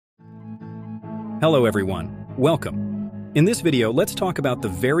Hello everyone, welcome. In this video, let's talk about the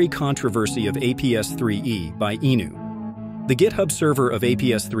very controversy of APS3E by ENU. The GitHub server of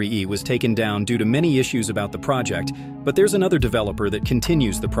APS3E was taken down due to many issues about the project, but there's another developer that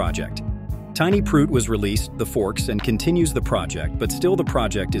continues the project. TinyPrut was released, the forks, and continues the project, but still the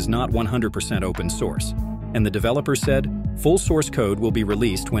project is not 100% open source. And the developer said, full source code will be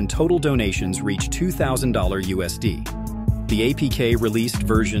released when total donations reach $2,000 USD. The APK released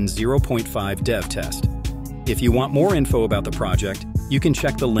version 0.5 dev test. If you want more info about the project, you can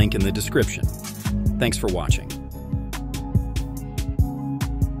check the link in the description. Thanks for watching.